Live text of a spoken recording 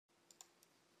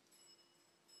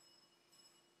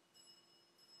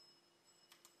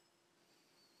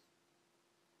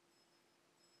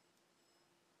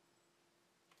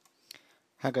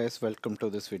Hi guys, welcome to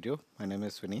this video. My name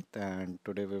is Vineet and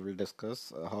today we will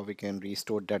discuss how we can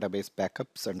restore database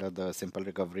backups under the simple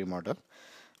recovery model.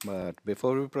 But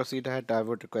before we proceed ahead, I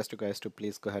would request you guys to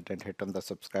please go ahead and hit on the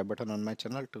subscribe button on my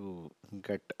channel to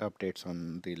get updates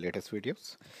on the latest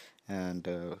videos and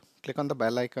click on the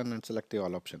bell icon and select the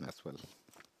all option as well.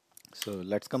 So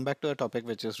let's come back to the topic,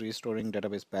 which is restoring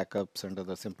database backups under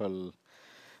the simple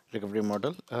recovery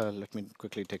model. Let me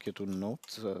quickly take you to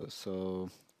notes.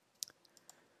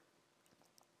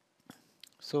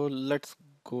 So let's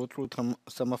go through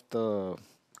some of the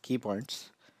key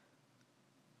points.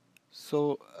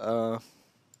 So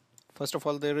first of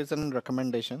all, there is a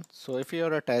recommendation. So if you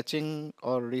are attaching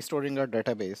or restoring a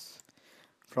database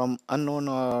from unknown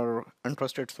or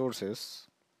untrusted sources,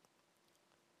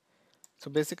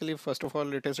 so basically, first of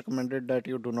all, it is recommended that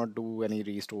you do not do any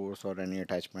restores or any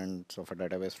attachments of a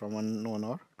database from unknown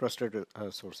or trusted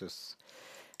sources.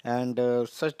 And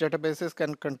such databases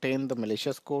can contain the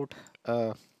malicious code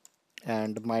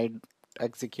and might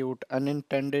execute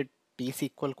unintended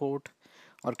T-SQL code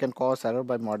or can cause error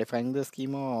by modifying the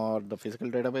schema or the physical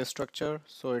database structure.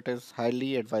 So it is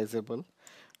highly advisable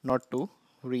not to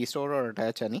restore or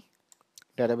attach any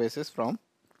databases from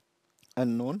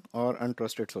unknown or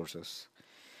untrusted sources.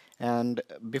 And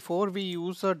before we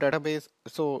use a database,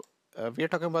 so we are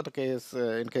talking about the case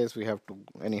in case we have to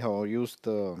anyhow use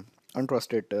the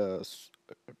untrusted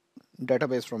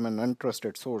database from an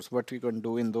untrusted source, what we can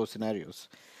do in those scenarios.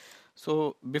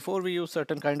 So before we use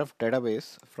certain kind of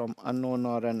database from unknown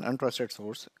or an untrusted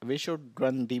source, we should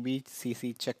run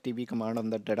dbcc checkdb command on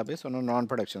that database on a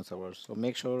non-production server. So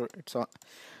make sure it's on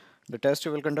the test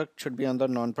you will conduct should be on the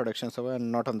non-production server and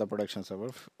not on the production server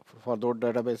for those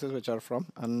databases which are from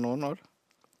unknown or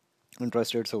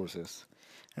untrusted sources.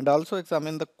 And also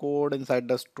examine the code inside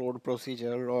the stored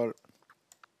procedure or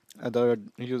other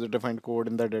user-defined code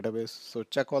in the database. So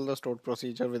check all the stored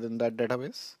procedure within that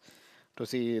database to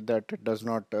see that it does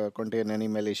not contain any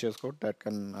malicious code that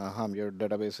can harm your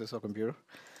databases or computer.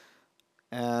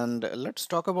 And let's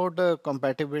talk about the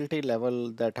compatibility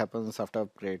level that happens after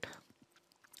upgrade.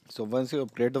 So once you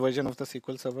upgrade the version of the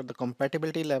SQL Server, the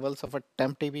compatibility levels of a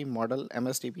TempDB model,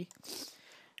 MSDB,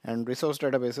 and resource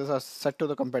databases are set to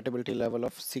the compatibility level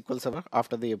of SQL Server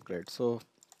after the upgrade. So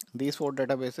these four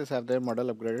databases have their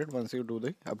model upgraded once you do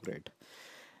the upgrade.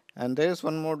 And there is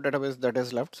one more database that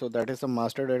is left, so that is the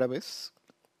master database.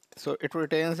 So it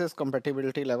retains its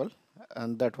compatibility level,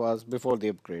 and that was before the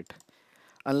upgrade,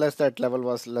 unless that level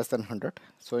was less than 100.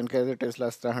 So in case it is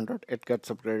less than 100, it gets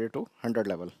upgraded to 100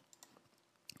 level.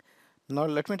 Now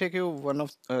let me take you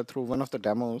through one of the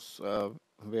demos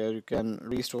where you can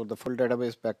restore the full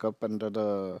database backup under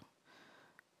the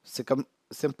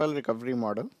simple recovery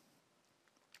model.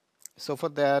 So for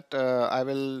that, I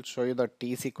will show you the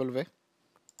T-SQL way.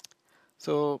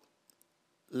 So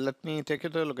let me take you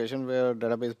to a location where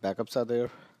database backups are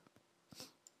there.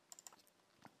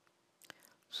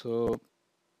 So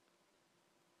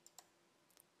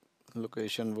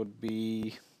location would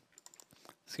be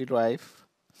C drive,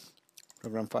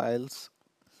 program files,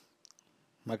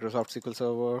 Microsoft SQL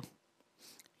Server,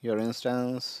 your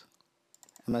instance,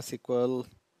 MS SQL.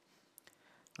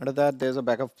 Under that, there's a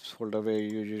backups folder where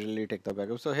you usually take the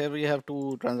backup. So here we have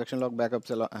two transaction log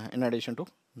backups in addition to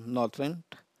Northwind.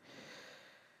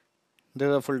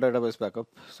 There's a full database backup.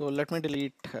 So let me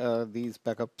delete these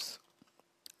backups.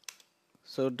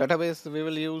 So database we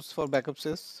will use for backups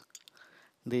is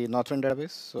the Northwind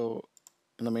database. So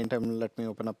in the meantime, let me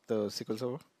open up the SQL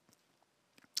Server.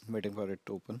 I'm waiting for it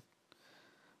to open.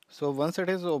 So once it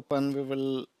is open, we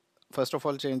will first of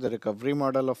all change the recovery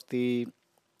model of the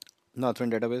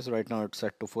Northwind database. Right now it's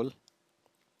set to full.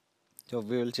 So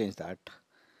we will change that.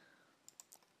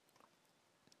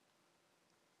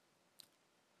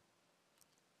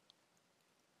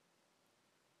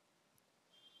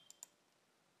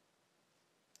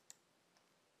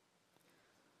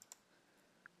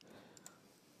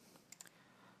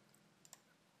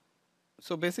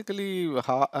 So basically,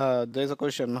 there's a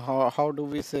question, how do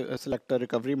we select a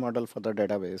recovery model for the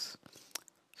database?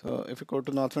 So if you go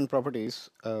to Northwind properties,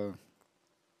 there's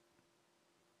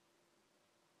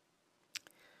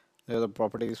a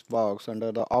properties box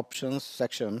under the options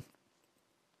section.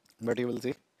 What you will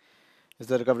see is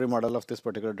the recovery model of this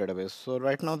particular database. So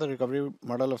right now the recovery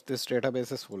model of this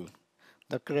database is full.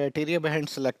 The criteria behind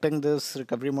selecting this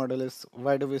recovery model is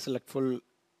why do we select full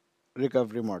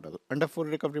recovery model? Under full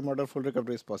recovery model, full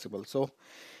recovery is possible. So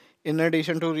in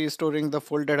addition to restoring the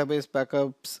full database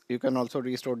backups, you can also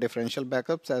restore differential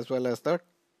backups as well as the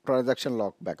transaction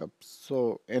log backups.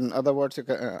 So in other words,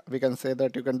 we can say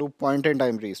that you can do point in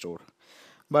time restore.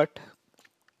 But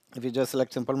if you just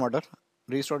select simple model,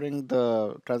 restoring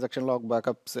the transaction log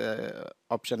backups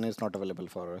option is not available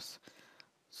for us.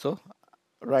 So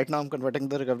right now I'm converting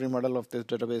the recovery model of this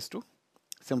database to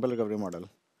simple recovery model.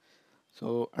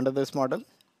 So under this model,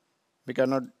 we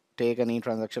cannot take any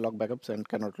transaction log backups and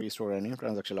cannot restore any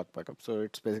transaction log backups. So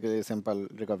it's basically a simple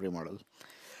recovery model.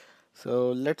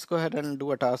 So let's go ahead and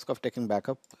do a task of taking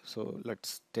backup. So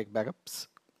let's take backups.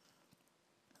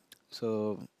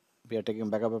 So we are taking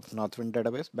backup of Northwind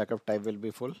database. Backup type will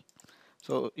be full.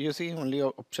 So you see only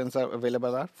options are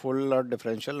available are full or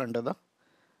differential under the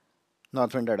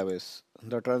Northwind database.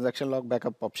 The transaction log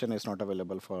backup option is not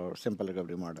available for simple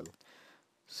recovery model.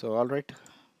 So all right,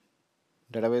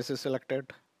 database is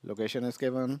selected, location is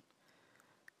given,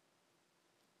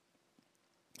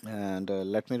 and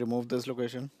let me remove this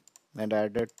location and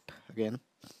add it again.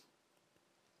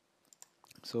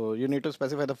 So you need to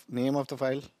specify the name of the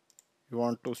file you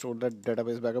want to store that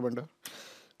database backup under.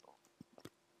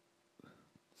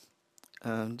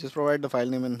 Just provide the file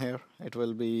name in here. It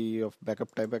will be of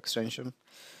backup type extension.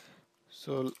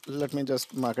 So let me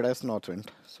just mark it as Northwind.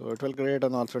 So it will create a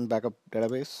Northwind backup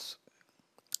database.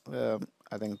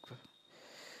 I think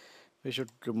we should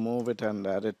remove it and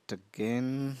add it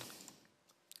again.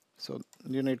 So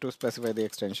you need to specify the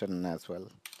extension as well.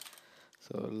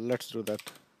 So let's do that.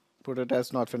 Put it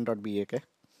as northwind.bak.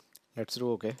 Let's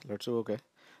do OK. Let's do OK.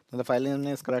 Now the file name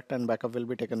is correct and backup will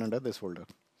be taken under this folder.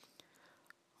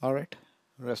 Alright.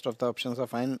 Rest of the options are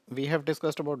fine. We have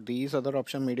discussed about these other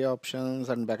options, media options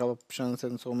and backup options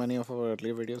in so many of our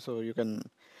earlier videos, so you can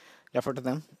refer to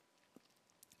them.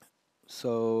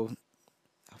 So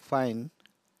fine.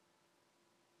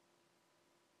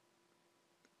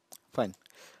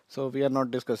 So we are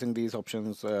not discussing these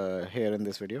options here in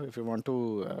this video. If you want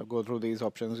to go through these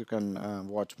options, you can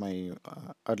watch my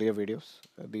earlier videos.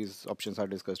 These options are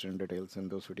discussed in details in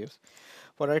those videos.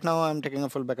 For right now, I'm taking a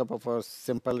full backup of a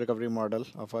simple recovery model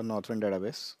of a Northwind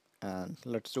database, and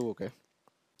let's do OK.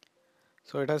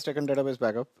 So it has taken database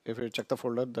backup. If you check the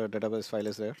folder, the database file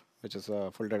is there, which is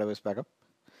a full database backup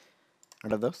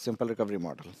under the simple recovery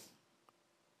model.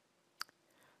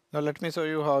 Now let me show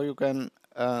you how you can,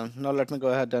 now let me go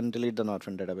ahead and delete the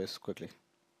Northwind database quickly.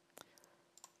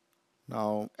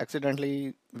 Now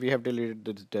accidentally we have deleted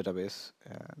this database,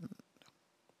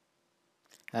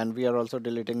 and we are also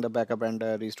deleting the backup and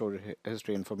restore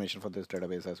history information for this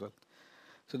database as well.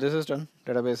 So this is done.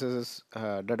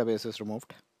 Database is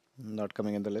removed, not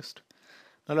coming in the list.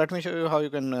 Now let me show you how you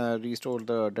can restore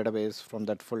the database from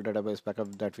that full database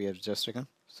backup that we have just taken.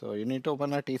 So you need to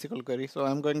open a T-SQL query. So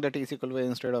I'm going the T-SQL way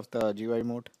instead of the GUI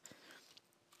mode.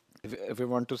 If you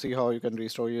want to see how you can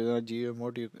restore your GUI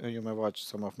mode, you may watch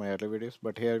some of my earlier videos.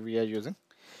 But here we are using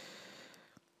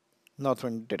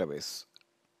Northwind database.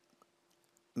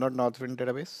 Not Northwind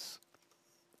database,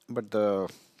 but the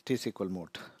T-SQL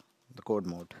mode, the code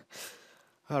mode.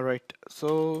 Alright,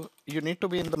 so you need to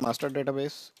be in the master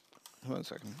database. One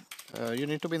second. You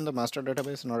need to be in the master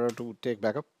database in order to take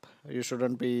backup. You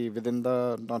shouldn't be within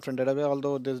the Northwind database,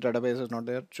 although this database is not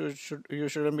there. You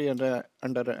shouldn't be under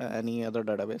any other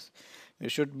database. You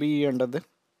should be under the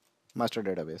master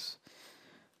database.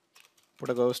 Put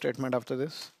a go statement after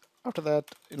this. After that,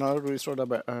 in order to restore the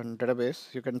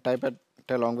database, you can type it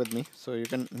along with me. So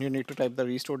you need to type the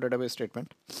restore database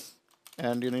statement,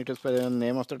 and you need to spell the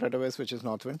name of the database, which is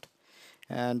Northwind.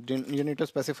 And you need to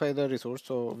specify the resource.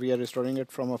 So we are restoring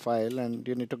it from a file, and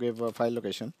you need to give a file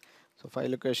location. So file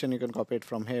location, you can copy it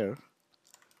from here.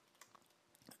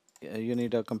 You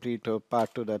need a complete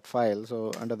path to that file.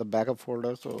 So under the backup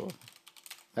folder, so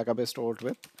backup is stored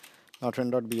with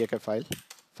northwind.bak file.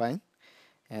 Fine.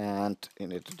 And you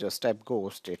need to just type go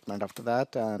statement after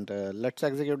that, and let's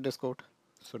execute this code.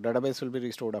 So database will be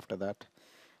restored after that.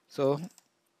 So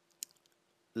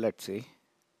let's see.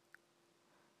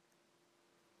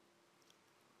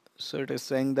 So it is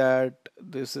saying that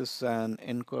this is an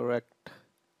incorrect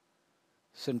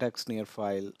syntax near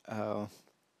file.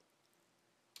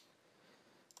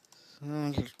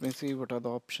 Let me see what are the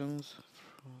options.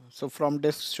 So from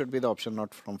disk should be the option,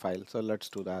 not from file. So let's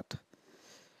do that.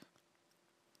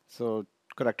 So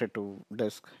correct it to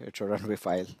disk, it shouldn't be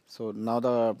file. So now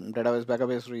the database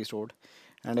backup is restored.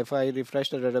 And if I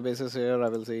refresh the databases here, I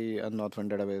will see a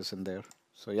Northwind database in there.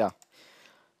 So yeah.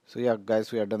 So yeah,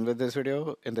 guys, we are done with this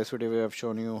video. In this video, we have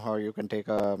shown you how you can take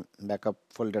a backup,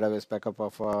 full database backup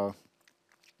of a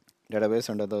database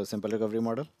under the simple recovery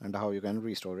model, and how you can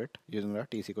restore it using the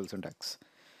T-SQL syntax.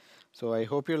 So I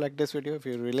hope you like this video. If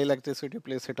you really like this video,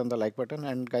 please hit on the like button,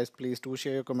 and guys, please do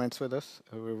share your comments with us.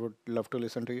 We would love to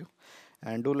listen to you,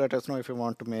 and do let us know if you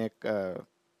want to make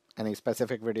any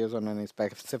specific videos on any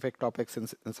specific topics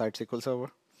inside SQL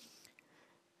Server.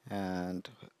 And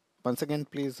once again,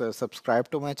 please subscribe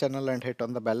to my channel and hit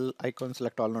on the bell icon,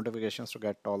 select all notifications to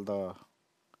get all the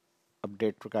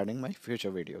update regarding my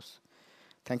future videos.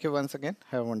 Thank you once again.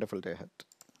 Have a wonderful day ahead.